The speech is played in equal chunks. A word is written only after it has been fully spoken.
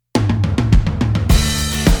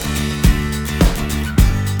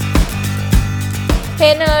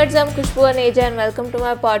Hey nerds, I'm Khushbu Aneja and welcome to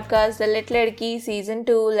my podcast, The Lit Ladki Season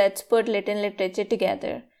 2. Let's put lit and literature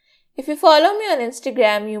together. If you follow me on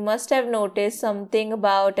Instagram, you must have noticed something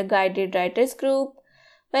about a guided writers group.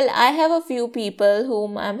 Well, I have a few people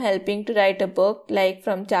whom I'm helping to write a book, like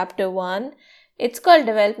from chapter 1. It's called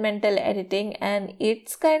Developmental Editing and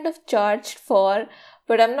it's kind of charged for,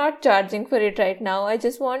 but I'm not charging for it right now. I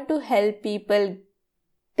just want to help people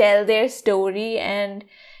tell their story and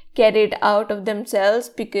get it out of themselves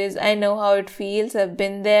because I know how it feels. I've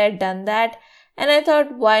been there, done that. And I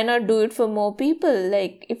thought, why not do it for more people?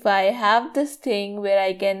 Like, if I have this thing where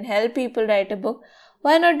I can help people write a book,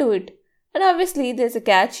 why not do it? And obviously, there's a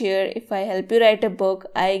catch here. If I help you write a book,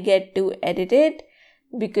 I get to edit it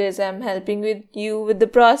because I'm helping with you with the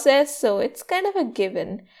process. So it's kind of a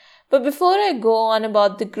given. But before I go on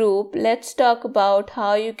about the group, let's talk about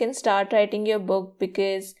how you can start writing your book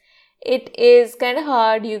because it is kind of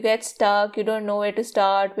hard. You get stuck, you don't know where to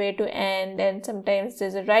start, where to end, and sometimes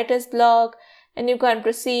there's a writer's block and you can't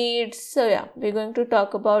proceed. So yeah, we're going to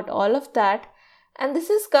talk about all of that. And this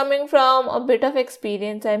is coming from a bit of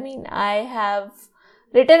experience. I mean, I have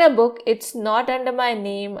written a book. It's not under my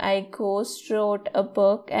name. I ghost wrote a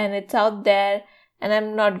book and it's out there. And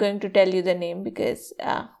I'm not going to tell you the name because,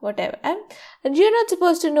 whatever. And you're not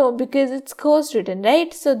supposed to know because it's ghost written,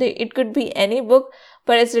 right? So it could be any book,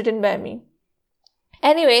 but it's written by me.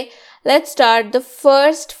 Anyway, let's start. The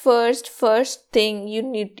first thing you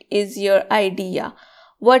need is your idea.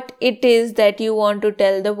 What it is that you want to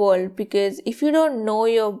tell the world. Because if you don't know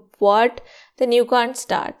your what, then you can't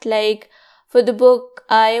start. Like, for the book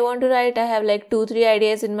I want to write, I have like 2-3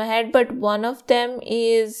 ideas in my head, but one of them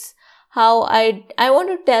is how I want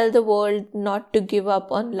to tell the world not to give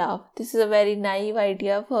up on love. This is a very naive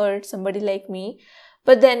idea for somebody like me.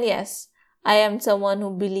 But then yes, I am someone who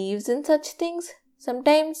believes in such things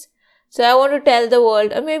sometimes. So I want to tell the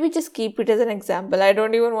world, or maybe just keep it as an example. I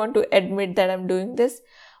don't even want to admit that I'm doing this.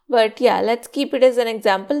 But yeah, let's keep it as an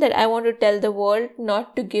example that I want to tell the world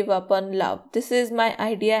not to give up on love. This is my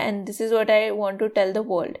idea and this is what I want to tell the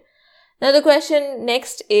world. Now the question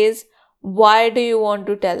next is, why do you want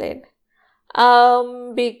to tell it?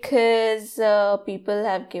 Because people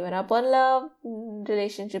have given up on love,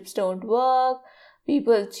 relationships don't work,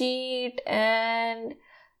 people cheat, and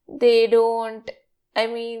they don't,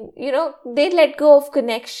 they let go of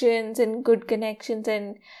connections and good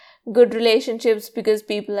relationships because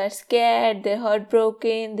people are scared, they're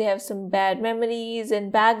heartbroken, they have some bad memories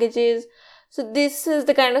and baggages. So this is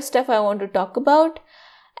the kind of stuff I want to talk about.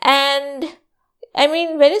 And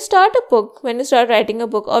when you start writing a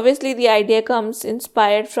book, obviously the idea comes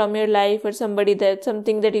inspired from your life or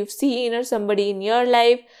something that you've seen or somebody in your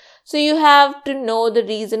life. So you have to know the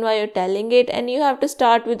reason why you're telling it, and you have to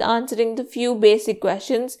start with answering the few basic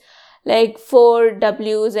questions like 4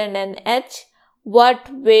 W's and an H. What,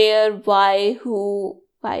 where, why, who,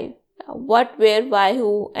 why. What, where, why,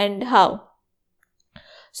 who, and how.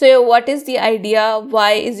 So your what is the idea,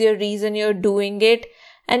 why is your reason you're doing it,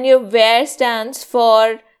 and your where stands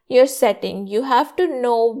for your setting. You have to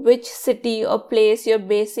know which city or place you're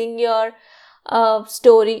basing your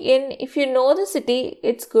story in. If you know the city,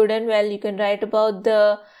 it's good and well. You can write about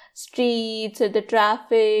the streets or the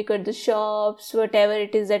traffic or the shops, whatever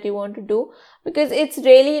it is that you want to do, because it's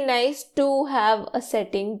really nice to have a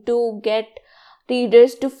setting to get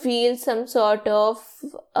readers to feel some sort of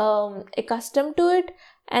accustomed to it,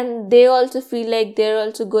 and they also feel like they're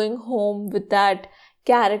also going home with that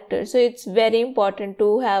character. So it's very important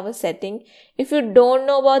to have a setting. If you don't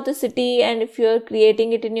know about the city and if you're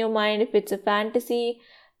creating it in your mind, if it's a fantasy,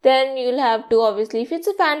 then you'll have to, obviously, if it's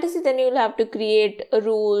a fantasy, then you'll have to create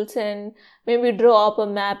rules and maybe draw up a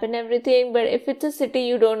map and everything. But if it's a city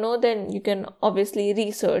you don't know, then you can obviously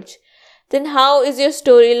research. Then how is your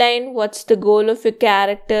storyline? What's the goal of your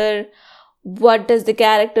character? What does the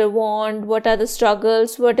character want? What are the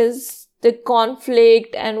struggles? What is the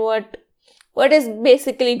conflict? And what is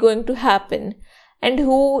basically going to happen? And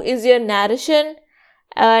who is your narration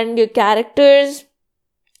and your characters?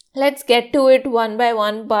 Let's get to it one by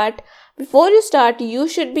one, but before you start, you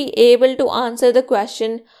should be able to answer the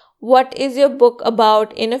question, what is your book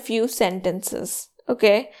about, in a few sentences.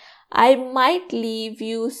 Okay, I might leave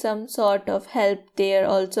you some sort of help there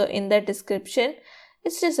also in the description.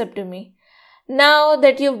 It's just up to me. Now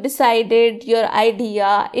that you've decided your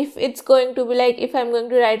idea, if it's going to be like, if I'm going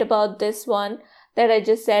to write about this one that I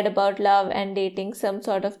just said about love and dating, some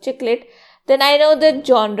sort of chick lit, then I know the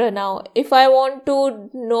genre now. If I want to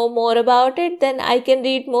know more about it, then I can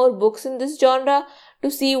read more books in this genre to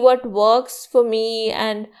see what works for me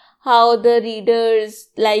and how the readers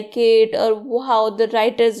like it or how the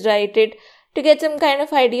writers write it. to get some kind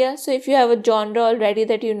of idea. So if you have a genre already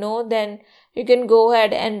that you know, then you can go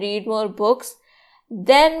ahead and read more books.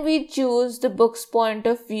 Then we choose the book's point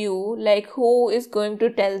of view, like who is going to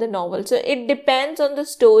tell the novel. So it depends on the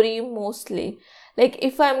story mostly. Like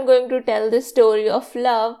if I'm going to tell the story of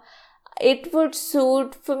love, it would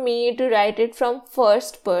suit for me to write it from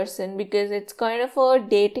first person because it's kind of a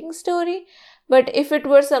dating story. But if it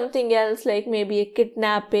were something else, like maybe a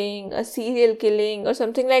kidnapping, a serial killing, or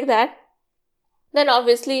something like that, then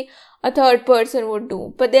obviously a third person would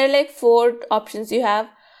do. But there are like 4 options you have.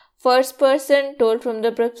 First person, told from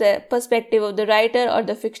the perspective of the writer or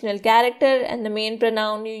the fictional character, and the main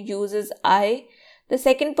pronoun you use is I. The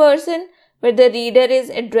second person, where the reader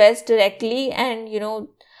is addressed directly and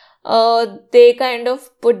they kind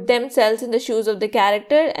of put themselves in the shoes of the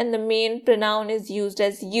character, and the main pronoun is used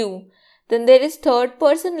as you. Then there is third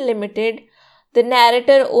person limited. The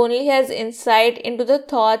narrator only has insight into the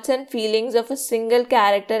thoughts and feelings of a single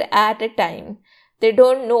character at a time. They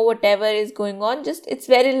don't know whatever is going on, just it's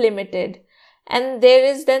very limited. And there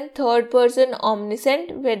is then third person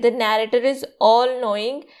omniscient, where the narrator is all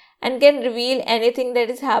knowing and can reveal anything that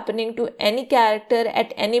is happening to any character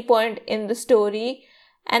at any point in the story.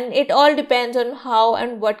 And it all depends on how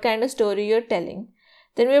and what kind of story you're telling.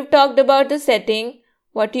 Then we've talked about the setting,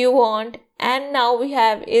 what you want, and now we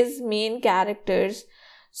have is main characters.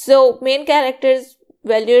 So main characters,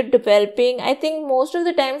 while you're developing, I think most of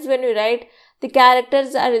the times when we write, the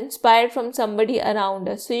characters are inspired from somebody around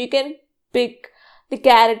us. So you can pick the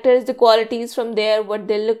characters, the qualities from there, what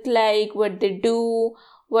they look like, what they do,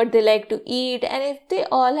 what they like to eat, and if they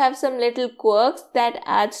all have some little quirks, that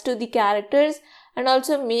adds to the characters and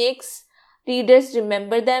also makes readers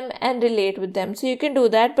remember them and relate with them. So you can do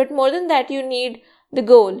that, but more than that, you need the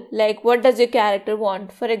goal. Like, what does your character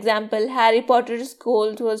want? For example, Harry Potter's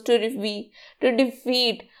goal was to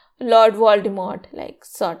defeat Lord Voldemort, like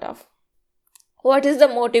sort of. What is the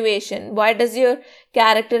motivation? Why does your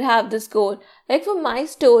character have this goal? Like for my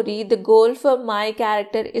story, the goal for my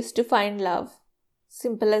character is to find love.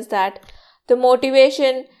 Simple as that. The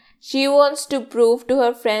motivation, she wants to prove to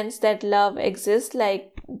her friends that love exists,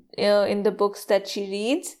 like in the books that she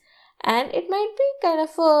reads. And it might be kind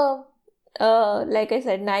of a like I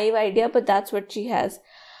said, naive idea, but that's what she has.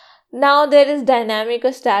 Now there is dynamic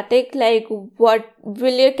or static, like what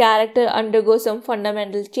will your character undergo some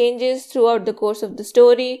fundamental changes throughout the course of the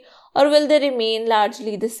story, or will they remain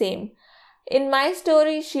largely the same? In my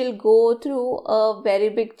story, she'll go through a very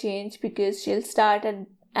big change because she'll start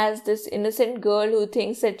as this innocent girl who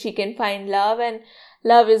thinks that she can find love, and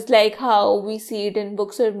love is like how we see it in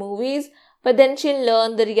books or movies. But then she'll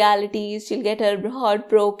learn the realities, she'll get her heart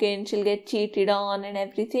broken, she'll get cheated on and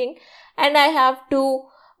everything. And I have to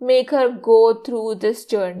make her go through this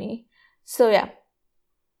journey. So yeah,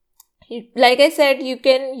 like I said, you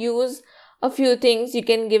can use a few things. You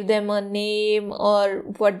can give them a name or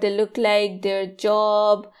what they look like, their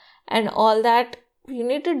job and all that. You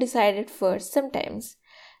need to decide it first sometimes.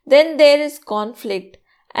 Then there is conflict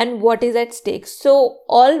and what is at stake. So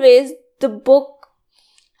always the book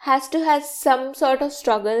has to have some sort of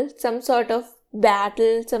struggle, some sort of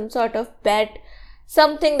battle, some sort of bet,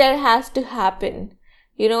 something that has to happen.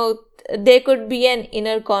 There could be an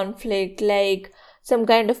inner conflict, like some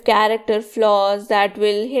kind of character flaws that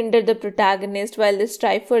will hinder the protagonist while they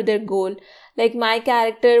strive for their goal. Like my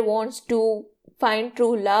character wants to find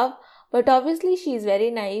true love, but obviously she's very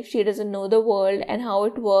naive. She doesn't know the world and how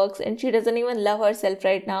it works, and she doesn't even love herself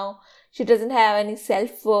right now. She doesn't have any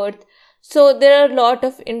self-worth. So there are a lot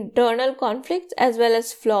of internal conflicts as well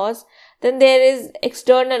as flaws. Then there is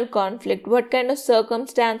external conflict. What kind of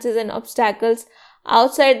circumstances and obstacles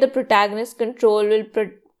outside the protagonist's control will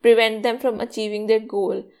prevent them from achieving their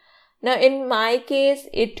goal? Now, in my case,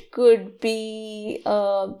 it could be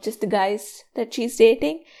just the guys that she's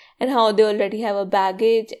dating and how they already have a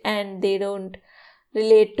baggage and they don't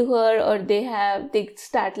relate to her, or they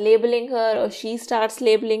start labeling her, or she starts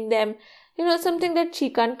labeling them. Something that she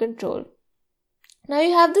can't control. Now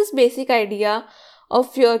you have this basic idea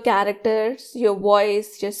of your characters, your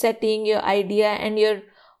voice, your setting, your idea, and your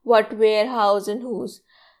what, where, hows, and whose.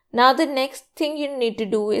 Now the next thing you need to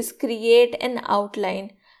do is create an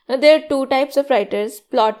outline. Now there are 2 types of writers,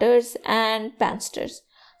 plotters and pantsers.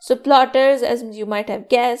 So plotters, as you might have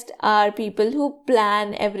guessed, are people who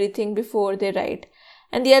plan everything before they write.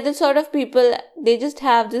 And the other sort of people, they just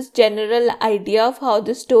have this general idea of how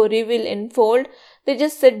the story will unfold. They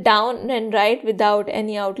just sit down and write without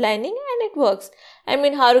any outlining, and it works. I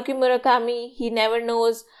mean, Haruki Murakami, he never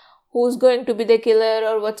knows who's going to be the killer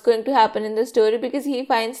or what's going to happen in the story because he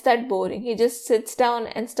finds that boring. He just sits down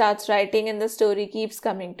and starts writing and the story keeps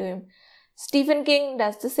coming to him. Stephen King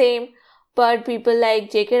does the same, but people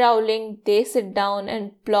like J.K. Rowling, they sit down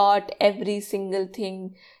and plot every single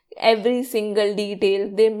thing, every single detail.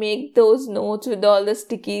 They make those notes with all the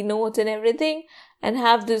sticky notes and everything and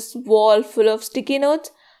have this wall full of sticky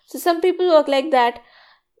notes. So some people work like that.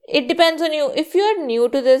 It depends on you. If you're new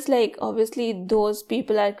to this, like obviously those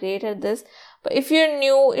people are great at this, but if you're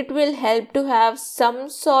new, it will help to have some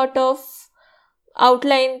sort of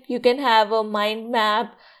outline. You can have a mind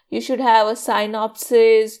map, you should have a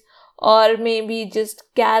synopsis, or maybe just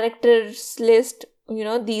characters list.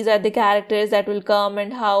 These are the characters that will come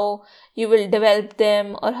and how you will develop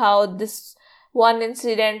them, or how this one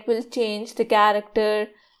incident will change the character,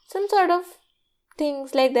 some sort of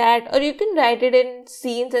things like that. Or you can write it in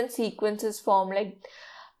scenes and sequences form, like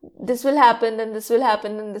this will happen, then this will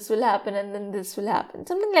happen, then this will happen, and then this will happen,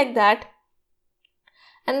 something like that.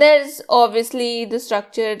 And there's obviously the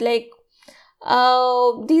structure, like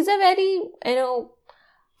these are very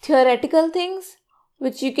theoretical things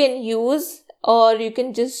which you can use, or you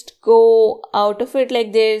can just go out of it.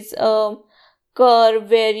 Like there's a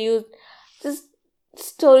curve where this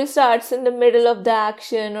story starts in the middle of the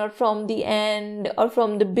action, or from the end, or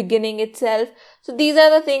from the beginning itself. So these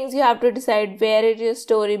are the things you have to decide. Where is your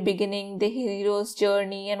story beginning, the hero's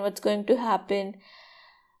journey, and what's going to happen.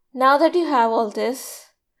 Now that you have all this,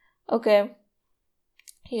 okay,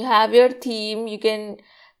 you have your theme, you can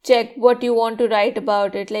check what you want to write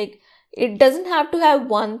about it. Like it doesn't have to have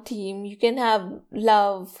one theme. You can have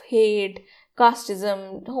love, hate,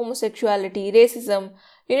 casteism, homosexuality, racism.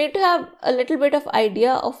 You need to have a little bit of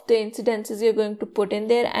idea of the incidences you're going to put in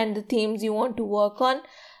there and the themes you want to work on.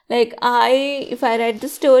 Like if I write the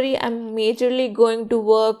story, I'm majorly going to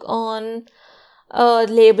work on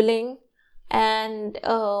labeling and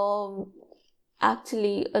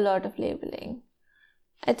actually a lot of labeling.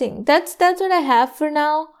 I think that's what I have for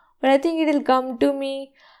now, but I think it'll come to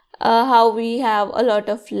me how we have a lot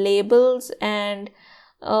of labels and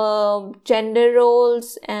gender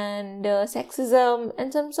roles and sexism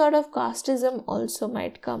and some sort of casteism also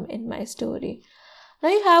might come in my story. Now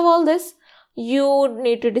you have all this, you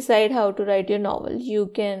need to decide how to write your novel.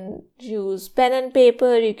 You can use pen and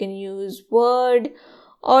paper, you can use Word,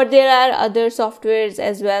 or there are other softwares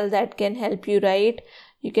as well that can help you write.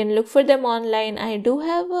 You can look for them online. I do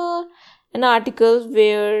have an article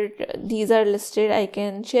where these are listed. I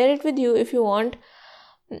can share it with you if you want.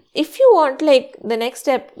 If you want, like, the next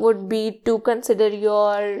step would be to consider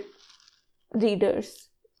your readers,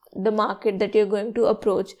 the market that you're going to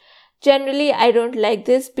approach. Generally, I don't like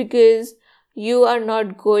this because you're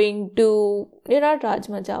not Rajma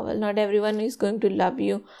Chawal. Not everyone is going to love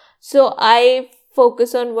you. So I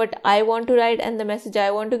focus on what I want to write and the message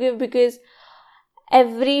I want to give, because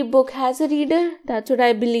every book has a reader. That's what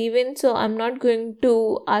I believe in. So I'm not going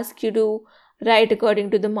to ask you to write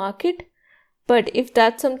according to the market. But if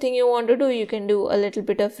that's something you want to do, you can do a little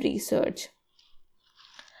bit of research.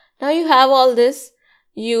 Now you have all this.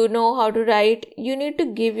 You know how to write. You need to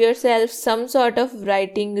give yourself some sort of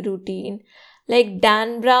writing routine. Like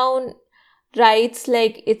Dan Brown writes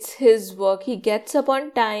like it's his work. He gets up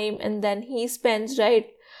on time and then he spends time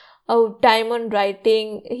on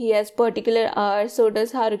writing. He has particular hours. So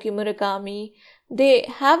does Haruki Murakami. They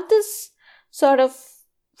have this sort of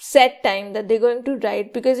set time that they're going to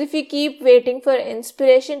write, because if you keep waiting for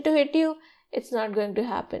inspiration to hit you, it's not going to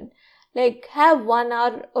happen. Like have 1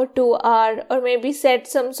 hour or 2 hour, or maybe set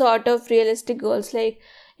some sort of realistic goals. Like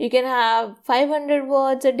you can have 500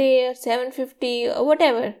 words a day or 750 or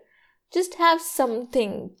whatever. Just have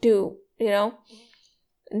something to,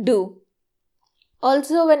 do.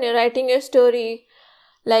 Also, when you're writing your story,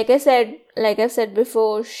 like I've said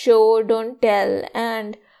before, show, don't tell,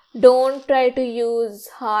 and don't try to use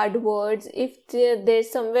hard words. If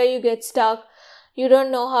there's somewhere you get stuck, you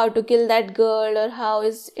don't know how to kill that girl or how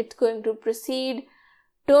is it going to proceed,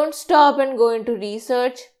 don't stop and go into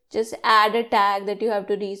research. Just add a tag that you have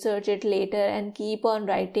to research it later and keep on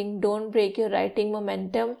writing. Don't break your writing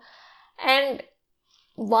momentum. And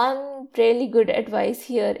one really good advice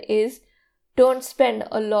here is don't spend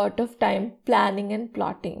a lot of time planning and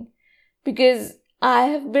plotting, because I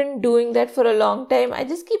have been doing that for a long time. I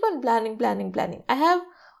just keep on planning. I have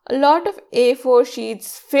a lot of A4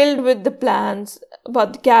 sheets filled with the plans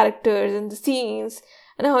about the characters and the scenes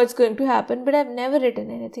and how it's going to happen, but I've never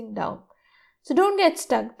written anything down. So don't get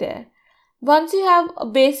stuck there. Once you have a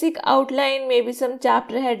basic outline, maybe some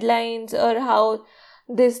chapter headlines or how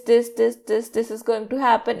this is going to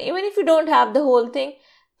happen, even if you don't have the whole thing,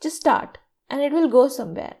 just start and it will go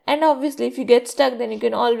somewhere. And obviously, if you get stuck, then you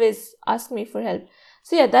can always ask me for help.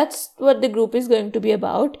 So yeah, that's what the group is going to be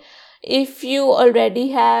about. If you already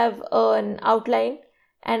have an outline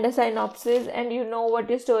and a synopsis and you know what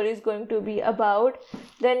your story is going to be about,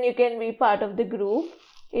 then you can be part of the group.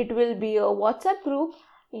 It will be a WhatsApp group.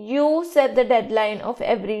 You set the deadline of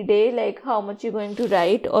every day, like how much you're going to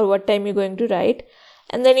write or what time you're going to write,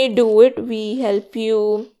 and then you do it. We help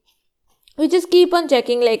you. We just keep on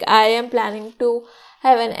checking. Like, I am planning to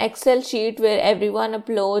have an Excel sheet where everyone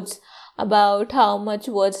uploads about how much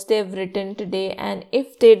words they've written today, and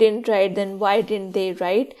if they didn't write, then why didn't they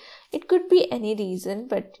write. It could be any reason,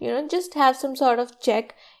 but just have some sort of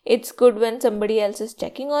check. It's good when somebody else is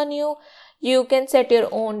checking on you. You can set your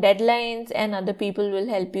own deadlines and other people will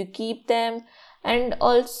help you keep them. And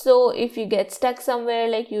also, if you get stuck somewhere,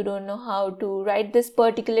 like you don't know how to write this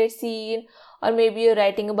particular scene, or maybe you're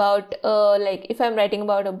writing about like if I'm writing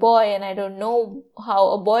about a boy and I don't know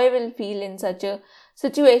how a boy will feel in such a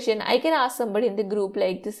situation, I can ask somebody in the group,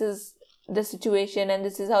 like, this is the situation and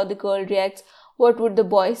this is how the girl reacts, what would the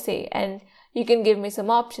boy say? And you can give me some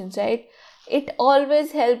options, right? It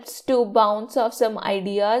always helps to bounce off some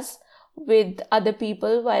ideas with other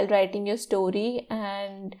people while writing your story.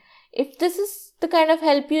 And if this is the kind of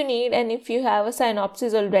help you need, and if you have a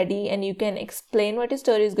synopsis already and you can explain what your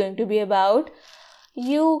story is going to be about,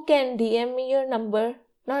 you can DM me your number.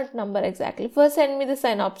 Not number exactly. First send me the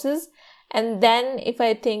synopsis, and then if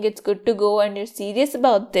I think it's good to go and you're serious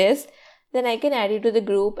about this, then I can add you to the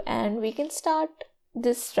group and we can start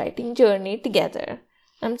this writing journey together.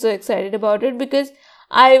 I'm so excited about it because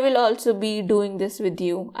I will also be doing this with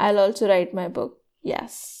you. I'll also write my book.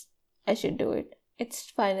 Yes, I should do it. It's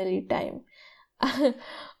finally time.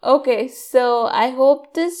 Okay, so I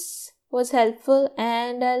hope this was helpful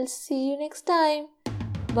and I'll see you next time.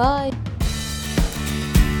 Bye.